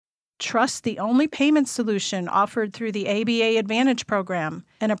trust the only payment solution offered through the ABA Advantage program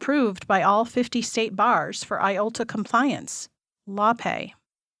and approved by all 50 state bars for IOLTA compliance. LawPay.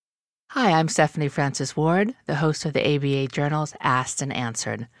 Hi, I'm Stephanie Francis Ward, the host of the ABA Journal's Asked and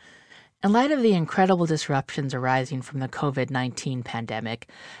Answered. In light of the incredible disruptions arising from the COVID-19 pandemic,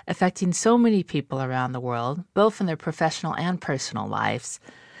 affecting so many people around the world, both in their professional and personal lives,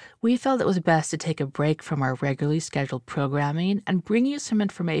 we felt it was best to take a break from our regularly scheduled programming and bring you some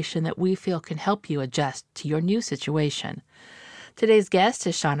information that we feel can help you adjust to your new situation. Today's guest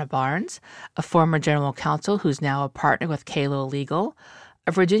is Shawna Barnes, a former general counsel who's now a partner with Kalo Legal,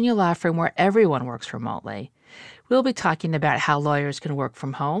 a Virginia law firm where everyone works remotely. We'll be talking about how lawyers can work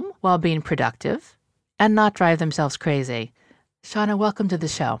from home while being productive and not drive themselves crazy. Shawna, welcome to the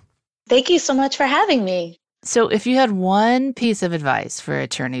show. Thank you so much for having me. So if you had one piece of advice for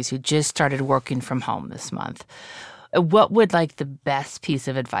attorneys who just started working from home this month, what would the best piece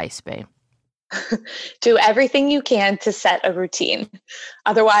of advice be? Do everything you can to set a routine.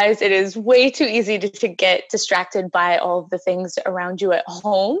 Otherwise, it is way too easy to get distracted by all of the things around you at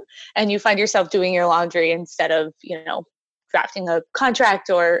home, and you find yourself doing your laundry instead of, drafting a contract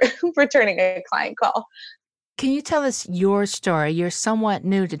or returning a client call. Can you tell us your story? You're somewhat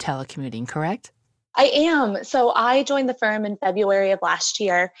new to telecommuting, correct? I am. So I joined the firm in February of last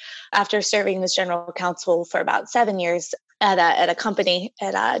year after serving as general counsel for about 7 years at a company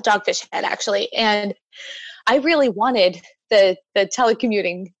at Dogfish Head, actually. And I really wanted the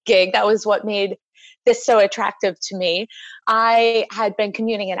telecommuting gig. That was what made this so attractive to me. I had been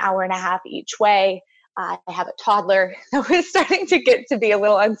commuting an hour and a half each way. I have a toddler that was starting to get to be a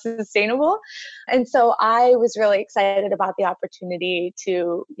little unsustainable. And so I was really excited about the opportunity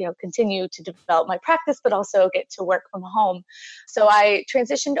to, continue to develop my practice, but also get to work from home. So I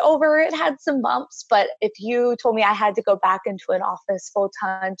transitioned over. It had some bumps, but if you told me I had to go back into an office full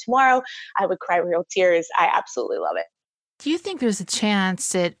time tomorrow, I would cry real tears. I absolutely love it. Do you think there's a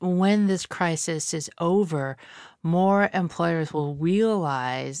chance that when this crisis is over, more employers will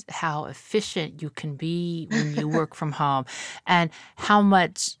realize how efficient you can be when you work from home and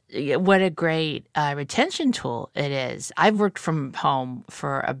what a great retention tool it is? I've worked from home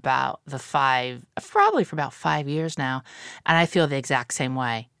for about 5 years now, and I feel the exact same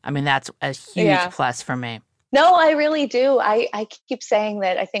way. I mean, that's a huge plus for me. No, I really do. I keep saying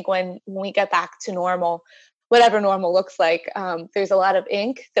that I think when we get back to normal, whatever normal looks like, there's a lot of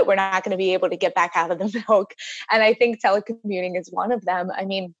ink that we're not going to be able to get back out of the milk. And I think telecommuting is one of them. I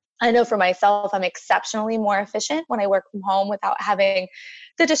mean, I know for myself, I'm exceptionally more efficient when I work from home without having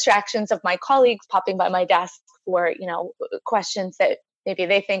the distractions of my colleagues popping by my desk for, questions that maybe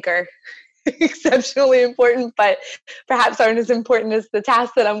they think are exceptionally important, but perhaps aren't as important as the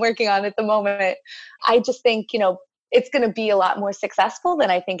task that I'm working on at the moment. I just think, it's going to be a lot more successful than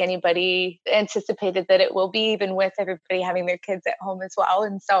I think anybody anticipated that it will be, even with everybody having their kids at home as well.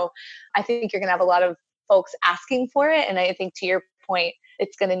 And so I think you're going to have a lot of folks asking for it. And I think to your point,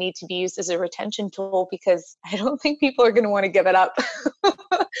 it's going to need to be used as a retention tool because I don't think people are going to want to give it up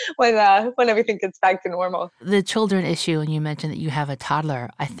when everything gets back to normal. The children issue, and you mentioned that you have a toddler.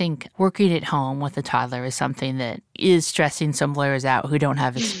 I think working at home with a toddler is something that is stressing some lawyers out who don't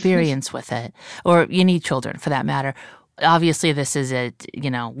have experience with it, or any children for that matter. Obviously, this is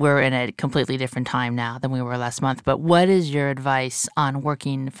we're in a completely different time now than we were last month. But what is your advice on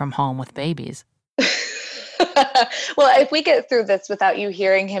working from home with babies? Well, if we get through this without you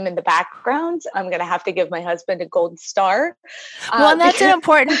hearing him in the background, I'm going to have to give my husband a gold star. Well, and that's an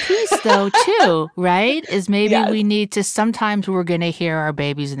important piece, though, too, right? Is maybe we need to, sometimes we're going to hear our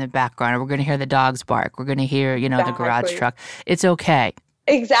babies in the background, or we're going to hear the dogs bark. We're going to hear, the garage truck. It's okay.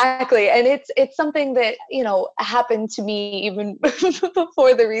 Exactly. And it's something that, happened to me even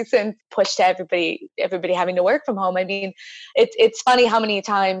before the recent push to everybody having to work from home. I mean, it's funny how many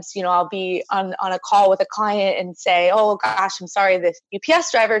times, I'll be on a call with a client and say, oh gosh, I'm sorry, the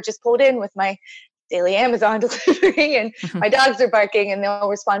UPS driver just pulled in with my daily Amazon delivery and my dogs are barking, and they'll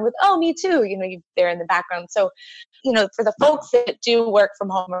respond with, oh, me too. They're in the background. So, for the folks that do work from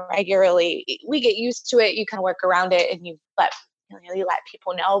home regularly, we get used to it. You kind of work around it and you let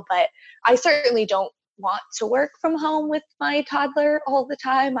people know, but I certainly don't want to work from home with my toddler all the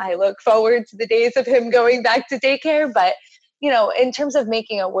time. I look forward to the days of him going back to daycare, but in terms of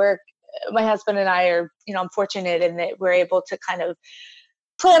making it work, my husband and I are, I'm fortunate in that we're able to kind of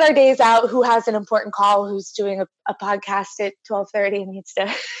plan our days out. Who has an important call, who's doing a podcast at 12:30 and needs to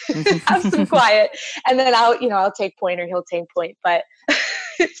have some quiet, and then I'll take point or he'll take point, but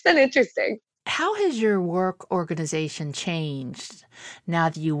it's been interesting. How has your work organization changed now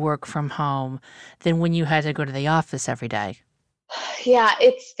that you work from home than when you had to go to the office every day? Yeah,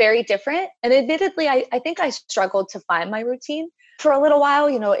 it's very different. And admittedly, I think I struggled to find my routine for a little while.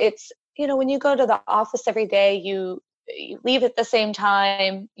 It's, when you go to the office every day, you leave at the same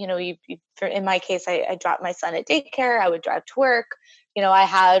time. In my case, I dropped my son at daycare. I would drive to work. I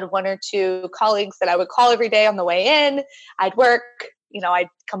had one or two colleagues that I would call every day on the way in. I'd work. I'd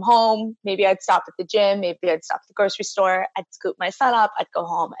come home. Maybe I'd stop at the gym. Maybe I'd stop at the grocery store. I'd scoop my son up. I'd go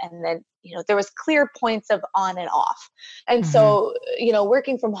home. And then, there was clear points of on and off. And so,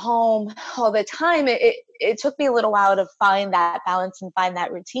 working from home all the time, it took me a little while to find that balance and find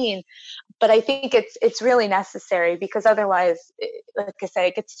that routine. But I think it's really necessary, because otherwise, like I said,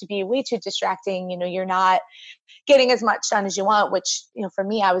 it gets to be way too distracting. You're not getting as much done as you want, which, for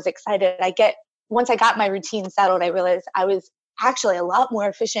me, I was excited. Once I got my routine settled, I realized I was actually a lot more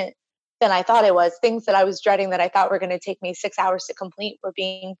efficient than I thought I was. Things that I was dreading that I thought were going to take me 6 hours to complete were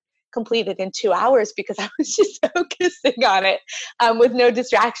being completed in 2 hours, because I was just focusing on it with no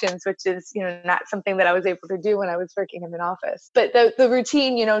distractions, which is, not something that I was able to do when I was working in an office. But the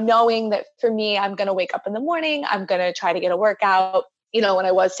routine, knowing that for me, I'm going to wake up in the morning, I'm going to try to get a workout. When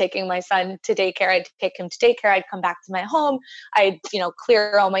I was taking my son to daycare, I'd take him to daycare, I'd come back to my home, I'd,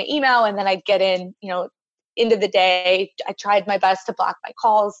 clear all my email, and then I'd get in, into the day. I tried my best to block my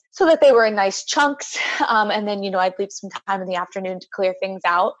calls so that they were in nice chunks. And then, I'd leave some time in the afternoon to clear things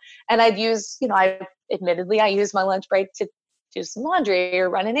out. And I'd use, I use my lunch break to do some laundry or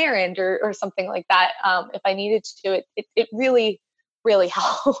run an errand or something like that. If I needed to, it really, really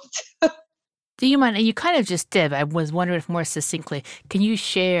helped. Do you mind? You kind of just did. I was wondering if more succinctly, can you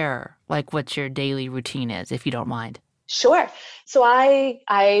share what your daily routine is, if you don't mind? Sure. So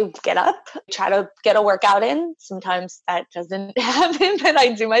I get up, try to get a workout in. Sometimes that doesn't happen, but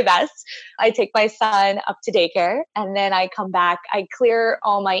I do my best. I take my son up to daycare, and then I come back. I clear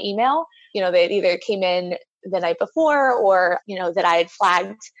all my email, that either came in the night before or, that I had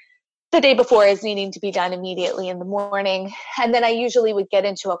flagged the day before as needing to be done immediately in the morning. And then I usually would get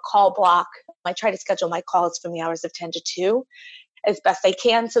into a call block. I try to schedule my calls from the hours of 10 to 2. As best I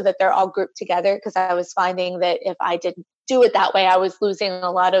can, so that they're all grouped together, because I was finding that if I didn't do it that way, I was losing a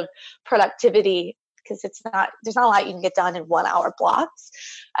lot of productivity, because there's not a lot you can get done in 1 hour blocks.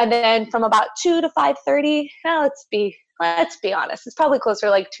 And then from about 2 to 5:30, let's be honest, it's probably closer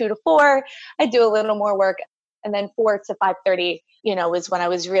like 2 to 4. I do a little more work. And then 4 to 5:30, was when I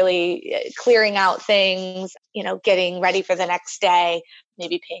was really clearing out things, getting ready for the next day,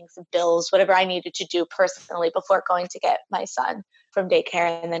 maybe paying some bills, whatever I needed to do personally before going to get my son from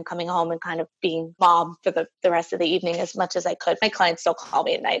daycare, and then coming home and kind of being mom for the rest of the evening as much as I could. My clients still call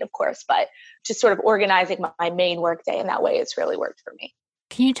me at night, of course, but just sort of organizing my main work day in that way, it's really worked for me.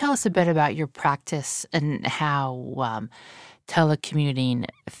 Can you tell us a bit about your practice and how telecommuting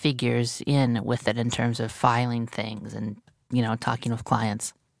figures in with it in terms of filing things and, talking with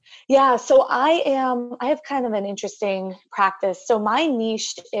clients? Yeah, so I have kind of an interesting practice. So my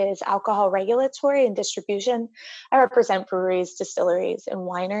niche is alcohol regulatory and distribution. I represent breweries, distilleries, and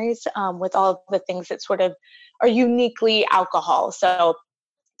wineries with all the things that sort of are uniquely alcohol. So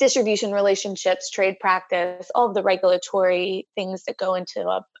distribution relationships, trade practice, all of the regulatory things that go into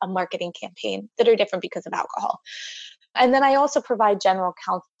a marketing campaign that are different because of alcohol. And then I also provide general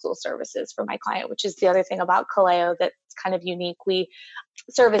counsel services for my client, which is the other thing about Kaleo that's kind of unique. We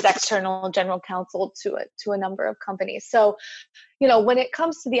serve as external general counsel to a number of companies. So, when it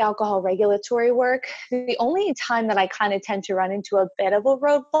comes to the alcohol regulatory work, the only time that I kind of tend to run into a bit of a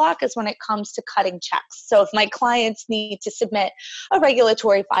roadblock is when it comes to cutting checks. So if my clients need to submit a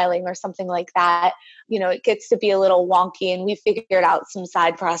regulatory filing or something like that, it gets to be a little wonky, and we figured out some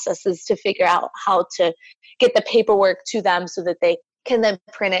side processes to figure out how to get the paperwork to them so that they can then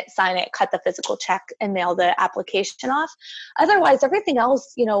print it, sign it, cut the physical check, and mail the application off. Otherwise, everything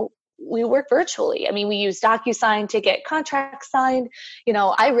else, we work virtually. I mean, we use DocuSign to get contracts signed.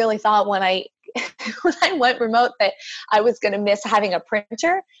 I really thought when I went remote that I was going to miss having a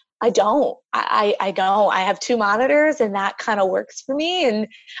printer. I don't. I don't. I have 2 monitors, and that kind of works for me. And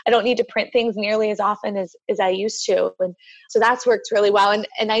I don't need to print things nearly as often as I used to. And so that's worked really well.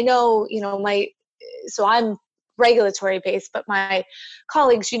 And I know, so I'm regulatory based, but my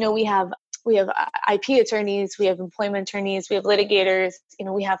colleagues, we have IP attorneys, we have employment attorneys, we have litigators,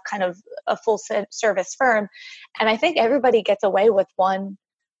 we have kind of a full service firm. And I think everybody gets away with one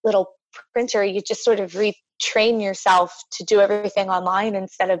little printer. You just sort of retrain yourself to do everything online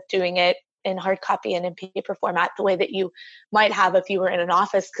instead of doing it in hard copy and in paper format the way that you might have if you were in an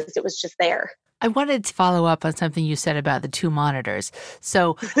office, because it was just there. I wanted to follow up on something you said about the 2 monitors.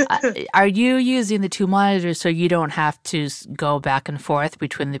 So are you using the 2 monitors so you don't have to go back and forth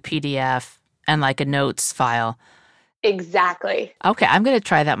between the PDF and like a notes file Exactly. Okay, I'm going to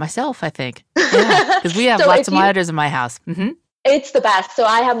try that myself, I think. Yeah, because we have So lots of monitors in my house. it's the best. So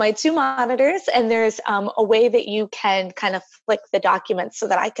I have my 2 monitors, and there's a way that you can kind of flick the documents so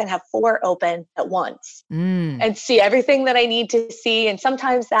that I can have 4 open at once and see everything that I need to see. And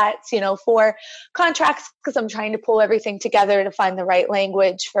sometimes that's, for contracts, because I'm trying to pull everything together to find the right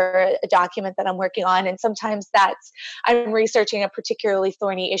language for a document that I'm working on. And sometimes that's, I'm researching a particularly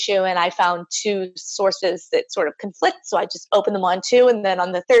thorny issue and I found 2 sources that sort of conflict. So I just open them on 2, and then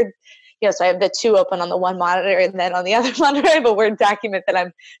on the third, so I have the 2 open on the one monitor, and then on the other monitor, I have a Word document that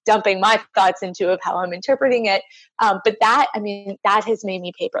I'm dumping my thoughts into of how I'm interpreting it. But that has made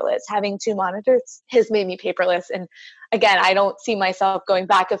me paperless. Having 2 monitors has made me paperless. And again, I don't see myself going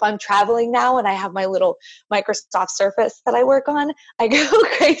back. If I'm traveling now and I have my little Microsoft Surface that I work on, I go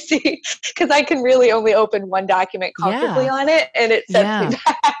crazy because I can really only open one document comfortably on it, and it sets me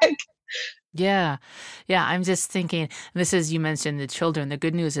back. Yeah. Yeah. I'm just thinking, this is, you mentioned the children. The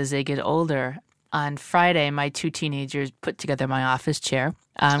good news is they get older. On Friday, my 2 teenagers put together my office chair.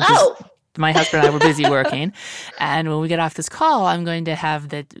 My husband and I were busy working. And when we get off this call, I'm going to have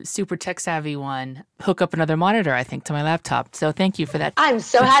the super tech savvy one hook up another monitor, I think, to my laptop. So thank you for that. I'm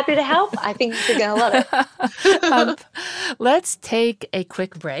so happy to help. I think you're going to love it. Let's take a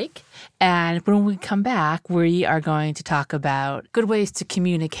quick break. And when we come back, we are going to talk about good ways to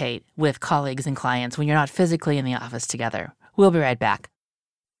communicate with colleagues and clients when you're not physically in the office together. We'll be right back.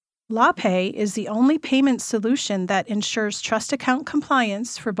 LawPay is the only payment solution that ensures trust account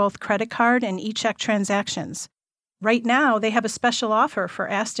compliance for both credit card and e-check transactions. Right now, they have a special offer for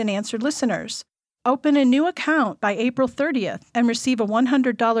Asked and Answered listeners. Open a new account by April 30th and receive a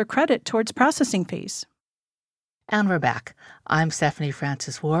 $100 credit towards processing fees. And we're back. I'm Stephanie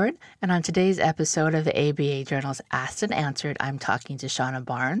Francis Ward, and on today's episode of the ABA Journal's Asked and Answered, I'm talking to Shauna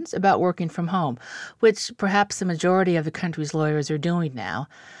Barnes about working from home, which perhaps the majority of the country's lawyers are doing now,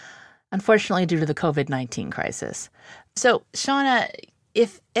 unfortunately due to the COVID-19 crisis. So, Shauna,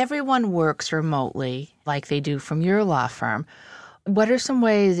 if everyone works remotely like they do from your law firm, what are some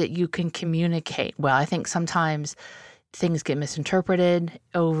ways that you can communicate well? I think sometimes things get misinterpreted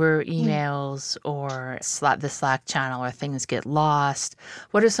over emails or the Slack channel, or things get lost.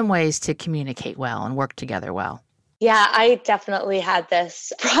 What are some ways to communicate well and work together well? Yeah, I definitely had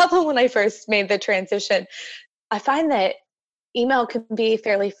this problem when I first made the transition. I find that email can be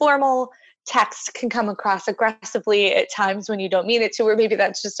fairly formal. Text can come across aggressively at times when you don't mean it to, or maybe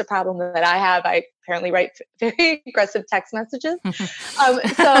that's just a problem that I have. I apparently write very aggressive text messages.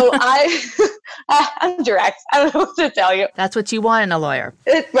 So I'm direct. I don't know what to tell you. That's what you want in a lawyer.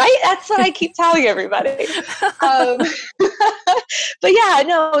 Right? That's what I keep telling everybody. But yeah,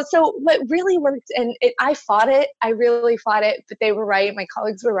 no, so what really worked, and I fought it. I really fought it, but they were right. My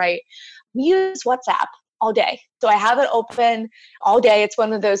colleagues were right. We use WhatsApp all day. So I have it open all day. It's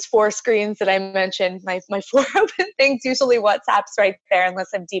one of those 4 screens that I mentioned. My 4 open things, usually WhatsApp's right there unless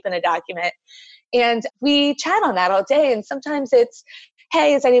I'm deep in a document. And we chat on that all day. And sometimes it's,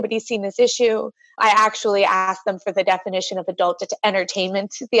 hey, has anybody seen this issue? I actually asked them for the definition of adult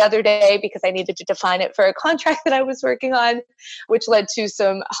entertainment the other day because I needed to define it for a contract that I was working on, which led to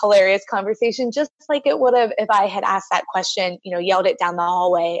some hilarious conversation, just like it would have if I had asked that question, yelled it down the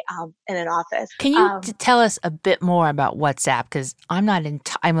hallway in an office. Can you tell us a bit more about WhatsApp? Because I'm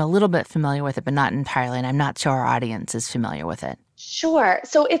a little bit familiar with it, but not entirely, and I'm not sure our audience is familiar with it. Sure.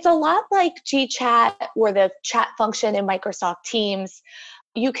 So it's a lot like GChat or the chat function in Microsoft Teams.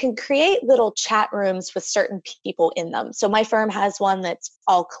 You can create little chat rooms with certain people in them. So my firm has one that's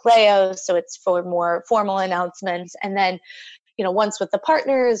all Clio, so it's for more formal announcements. And then, one's with the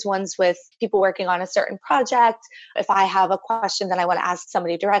partners, one's with people working on a certain project. If I have a question that I want to ask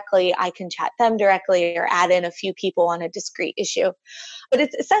somebody directly, I can chat them directly or add in a few people on a discrete issue. But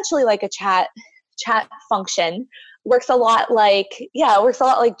it's essentially like a chat function. Works a lot like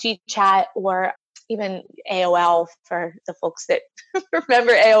GChat or even AOL for the folks that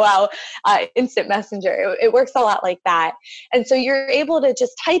remember AOL, Instant Messenger. It works a lot like that. And so you're able to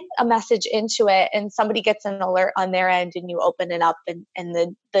just type a message into it and somebody gets an alert on their end and you open it up and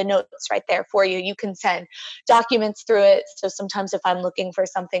the notes right there for you. You can send documents through it. So sometimes if I'm looking for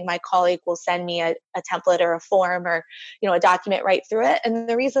something, my colleague will send me a template or a form or, a document right through it. And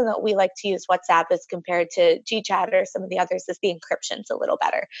the reason that we like to use WhatsApp as compared to GChat or some of the others is the encryption's a little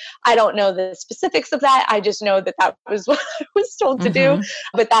better. I don't know the specifics of that. I just know that was what I was told to do.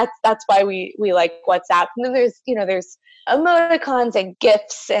 But that's why we like WhatsApp. And then there's emoticons and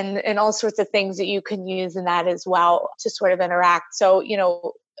GIFs and all sorts of things that you can use in that as well to sort of interact. So,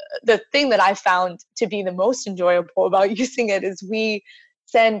 the thing that I found to be the most enjoyable about using it is we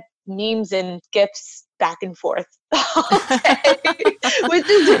send memes and GIFs back and forth all day, which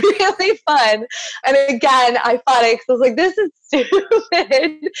is really fun. And again, I fought it because I was like, this is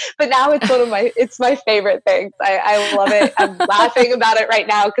stupid. But now it's my favorite things. I love it. I'm laughing about it right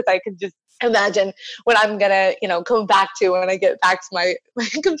now because I can just imagine what I'm gonna, come back to when I get back to my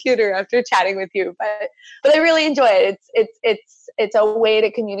computer after chatting with you. But I really enjoy it. It's a way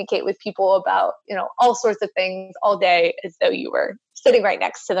to communicate with people about, all sorts of things all day as though you were sitting right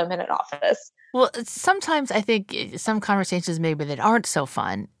next to them in an office. Well, sometimes I think some conversations maybe that aren't so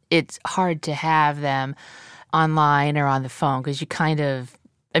fun, it's hard to have them online or on the phone because you kind of,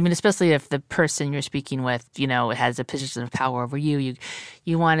 especially if the person you're speaking with, has a position of power over you,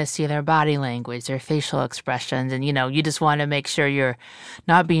 you want to see their body language, their facial expressions, and, you just want to make sure you're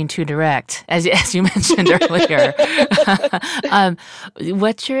not being too direct, as you mentioned earlier.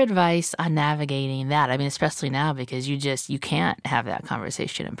 What's your advice on navigating that? Especially now because you can't have that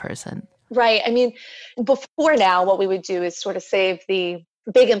conversation in person. Right. Before now, what we would do is sort of save the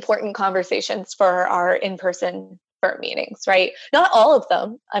big important conversations for our in-person firm meetings, right? Not all of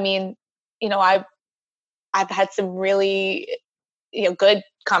them. I've had some really, good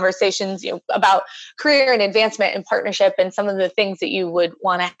conversations, about career and advancement and partnership and some of the things that you would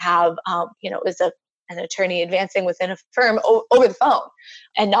want to have, as an attorney advancing within a firm over the phone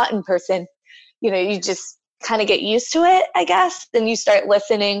and not in person. You just kind of get used to it, I guess. Then you start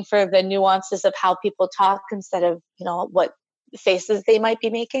listening for the nuances of how people talk instead of, what faces they might be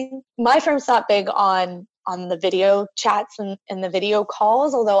making. My firm's not big on the video chats and the video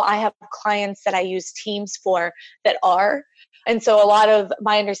calls, although I have clients that I use Teams for that are. And so a lot of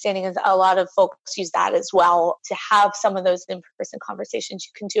my understanding is a lot of folks use that as well to have some of those in-person conversations.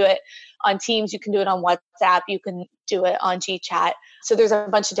 You can do it on Teams, you can do it on WhatsApp, you can do it on GChat. So there's a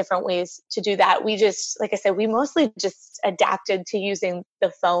bunch of different ways to do that. We just, like I said, we mostly just adapted to using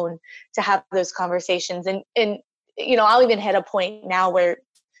the phone to have those conversations. And I'll even hit a point now where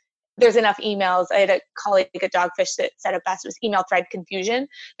there's enough emails. I had a colleague at Dogfish that said it best. It was email thread confusion,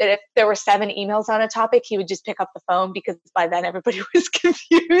 that if there were 7 emails on a topic, he would just pick up the phone because by then everybody was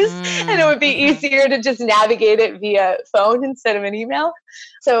confused and it would be easier to just navigate it via phone instead of an email.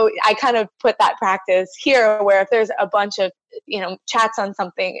 So I kind of put that practice here where if there's a bunch of, chats on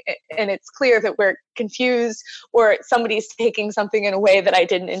something and it's clear that we're confused or somebody's taking something in a way that I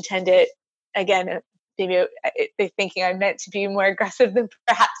didn't intend it, again, maybe they're thinking I meant to be more aggressive than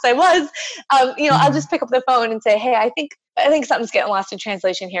perhaps I was. I'll just pick up the phone and say, hey, I think something's getting lost in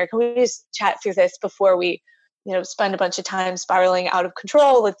translation here. Can we just chat through this before we, spend a bunch of time spiraling out of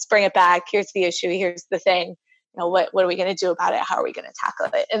control? Let's bring it back. Here's the issue. Here's the thing. What are we going to do about it? How are we going to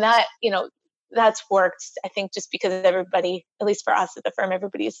tackle it? And that, that's worked, I think, just because everybody, at least for us at the firm,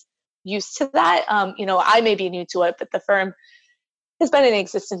 everybody's used to that. I may be new to it, but the firm has been in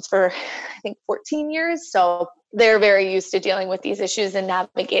existence for, I think, 14 years. So they're very used to dealing with these issues and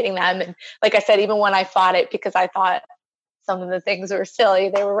navigating them. And like I said, even when I fought it because I thought some of the things were silly,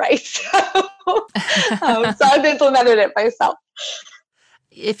 they were right. So I've implemented it myself.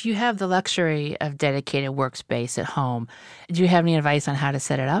 If you have the luxury of dedicated workspace at home, do you have any advice on how to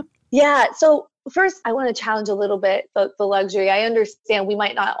set it up? Yeah. So first, I want to challenge a little bit the luxury. I understand we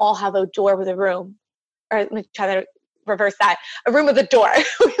might not all have a door with a room. Or let me try to reverse that. A room with a door.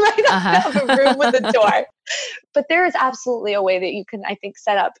 We might not have a room with a door. But there is absolutely a way that you can, I think,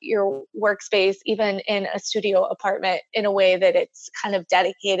 set up your workspace, even in a studio apartment, in a way that it's kind of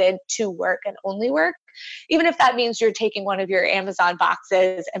dedicated to work and only work. Even if that means you're taking one of your Amazon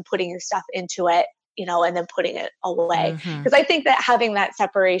boxes and putting your stuff into it, and then putting it away. Because I think that having that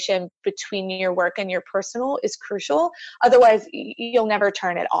separation between your work and your personal is crucial. Otherwise, you'll never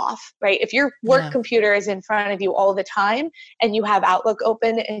turn it off, right? If your work computer is in front of you all the time and you have Outlook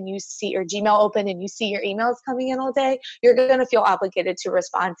open and you see your Gmail open and you see your emails coming in all day, you're going to feel obligated to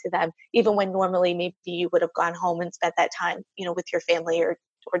respond to them, even when normally maybe you would have gone home and spent that time, with your family or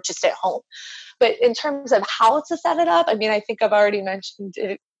just at home. But in terms of how to set it up, I think I've already mentioned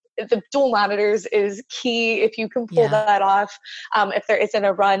it. The dual monitors is key if you can pull that off. If there isn't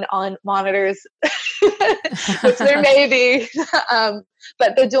a run on monitors, which there may be,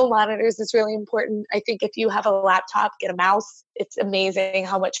 but the dual monitors is really important. I think if you have a laptop, get a mouse. It's amazing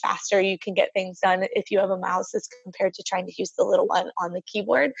how much faster you can get things done if you have a mouse as compared to trying to use the little one on the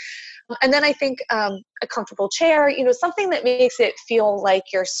keyboard. And then I think a comfortable chair, something that makes it feel like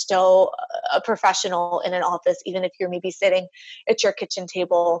you're still a professional in an office, even if you're maybe sitting at your kitchen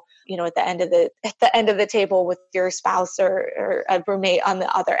table, at the end of the table with your spouse or a roommate on the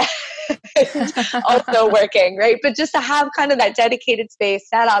other end, also working, right? But just to have kind of that dedicated space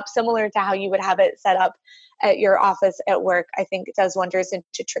set up similar to how you would have it set up at your office at work, I think it does wonders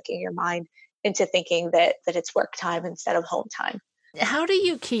into tricking your mind into thinking that it's work time instead of home time. How do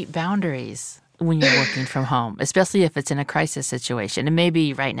you keep boundaries when you're working from home, especially if it's in a crisis situation? And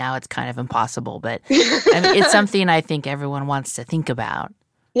maybe right now it's kind of impossible, but I mean, it's something I think everyone wants to think about.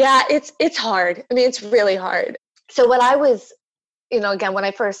 Yeah, it's hard. I mean, it's really hard. So when I was, again, when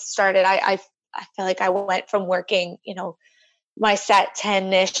I first started, I feel like I went from working, my set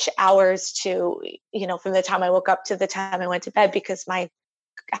 10-ish hours to, from the time I woke up to the time I went to bed, because I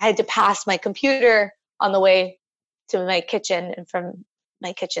had to pass my computer on the way to my kitchen and from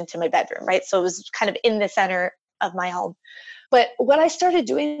my kitchen to my bedroom, right? So it was kind of in the center of my home. But what I started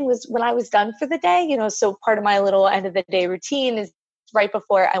doing was, when I was done for the day, so part of my little end of the day routine is right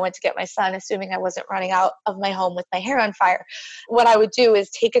before I went to get my son, assuming I wasn't running out of my home with my hair on fire, what I would do is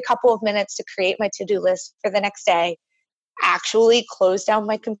take a couple of minutes to create my to-do list for the next day, actually close down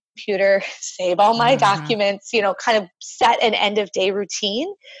my computer, save all my documents, kind of set an end of day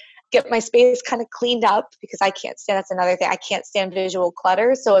routine, get my space kind of cleaned up, because I can't stand, that's another thing, I can't stand visual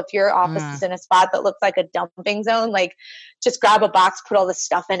clutter. So if your office is in a spot that looks like a dumping zone, like just grab a box, put all this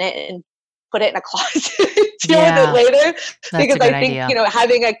stuff in it, and put it in a closet, deal with it later. Because I think,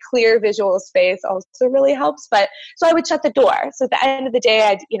 having a clear visual space also really helps. But so I would shut the door. So at the end of the day,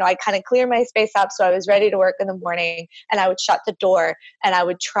 I kind of clear my space up, so I was ready to work in the morning, and I would shut the door, and I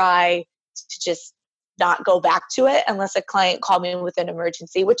would try to just not go back to it unless a client called me with an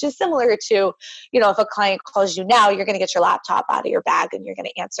emergency, which is similar to, if a client calls you now, you're going to get your laptop out of your bag and you're going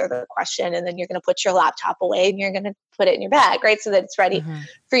to answer the question, and then you're going to put your laptop away and you're going to put it in your bag, right? So that it's ready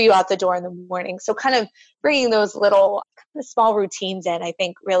for you out the door in the morning. So kind of bringing those little kind of small routines in, I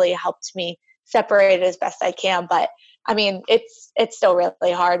think really helped me separate it as best I can. But I mean, it's still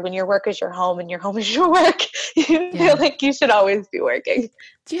really hard when your work is your home and your home is your work. You feel like you should always be working.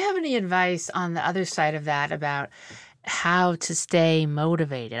 Do you have any advice on the other side of that about how to stay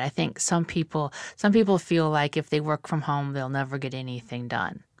motivated? I think some people feel like if they work from home, they'll never get anything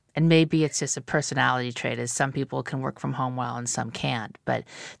done. And maybe it's just a personality trait, as some people can work from home well and some can't. But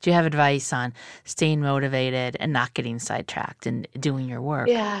do you have advice on staying motivated and not getting sidetracked and doing your work?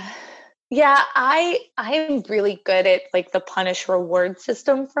 Yeah, I am really good at like the punish reward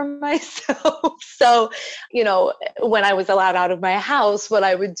system for myself. So, when I was allowed out of my house, what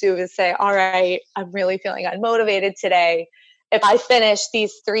I would do is say, all right, I'm really feeling unmotivated today. If I finish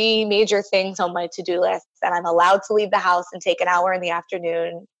these 3 major things on my to-do list, then I'm allowed to leave the house and take an hour in the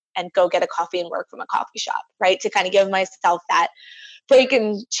afternoon and go get a coffee and work from a coffee shop, right? To kind of give myself that break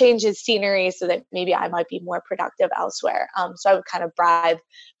and change his scenery so that maybe I might be more productive elsewhere. So I would kind of bribe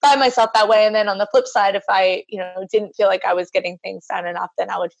myself that way. And then on the flip side, if I, didn't feel like I was getting things done enough, then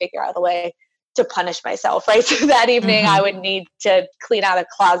I would figure out a way to punish myself, right? So that evening I would need to clean out a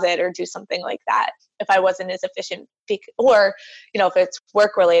closet or do something like that if I wasn't as efficient. Or, if it's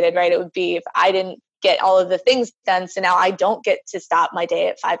work related, right? It would be if I didn't get all of the things done. So now I don't get to stop my day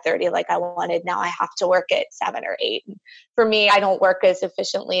at 5:30 like I wanted. Now I have to work at 7 or 8. And for me, I don't work as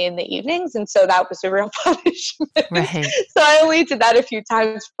efficiently in the evenings. And so that was a real punishment. Right. So I only did that a few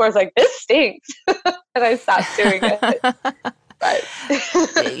times before I was like, this stinks. And I stopped doing it. But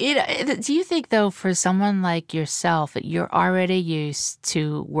do you think, though, for someone like yourself, that you're already used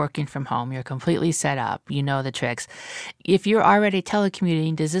to working from home, you're completely set up, you know the tricks. If you're already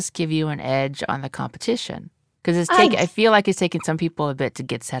telecommuting, does this give you an edge on the competition? Because I feel like it's taken some people a bit to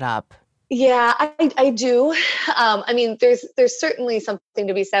get set up. Yeah, I do. I mean, there's certainly something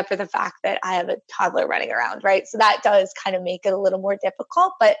to be said for the fact that I have a toddler running around, right? So that does kind of make it a little more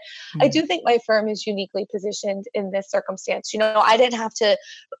difficult. But I do think my firm is uniquely positioned in this circumstance. I didn't have to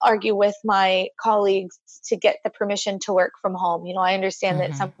argue with my colleagues to get the permission to work from home. I understand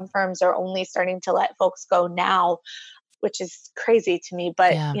that some firms are only starting to let folks go now, which is crazy to me,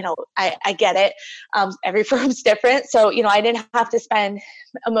 but I get it. Every firm's different. So, I didn't have to spend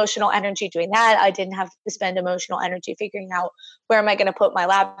emotional energy doing that. I didn't have to spend emotional energy figuring out where am I going to put my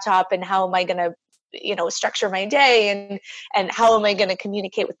laptop and how am I going to, structure my day and how am I going to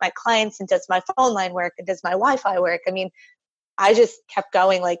communicate with my clients, and does my phone line work and does my Wi-Fi work? I mean, I just kept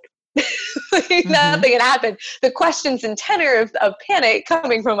going like nothing had happened. The questions and tenor of panic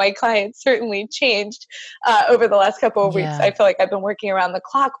coming from my clients certainly changed over the last couple of weeks. I feel like I've been working around the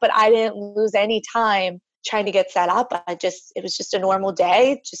clock, but I didn't lose any time trying to get set up. It was just a normal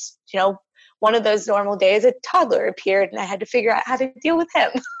day. Just, one of those normal days, a toddler appeared and I had to figure out how to deal with him.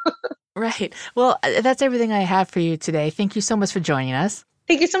 Right. Well, that's everything I have for you today. Thank you so much for joining us.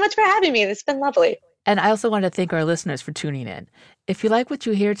 Thank you so much for having me. It's been lovely. And I also want to thank our listeners for tuning in. If you like what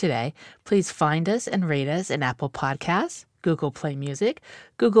you hear today, please find us and rate us in Apple Podcasts, Google Play Music,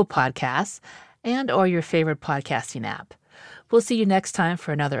 Google Podcasts, and or your favorite podcasting app. We'll see you next time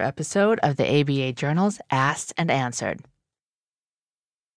for another episode of the ABA Journal's Asked and Answered.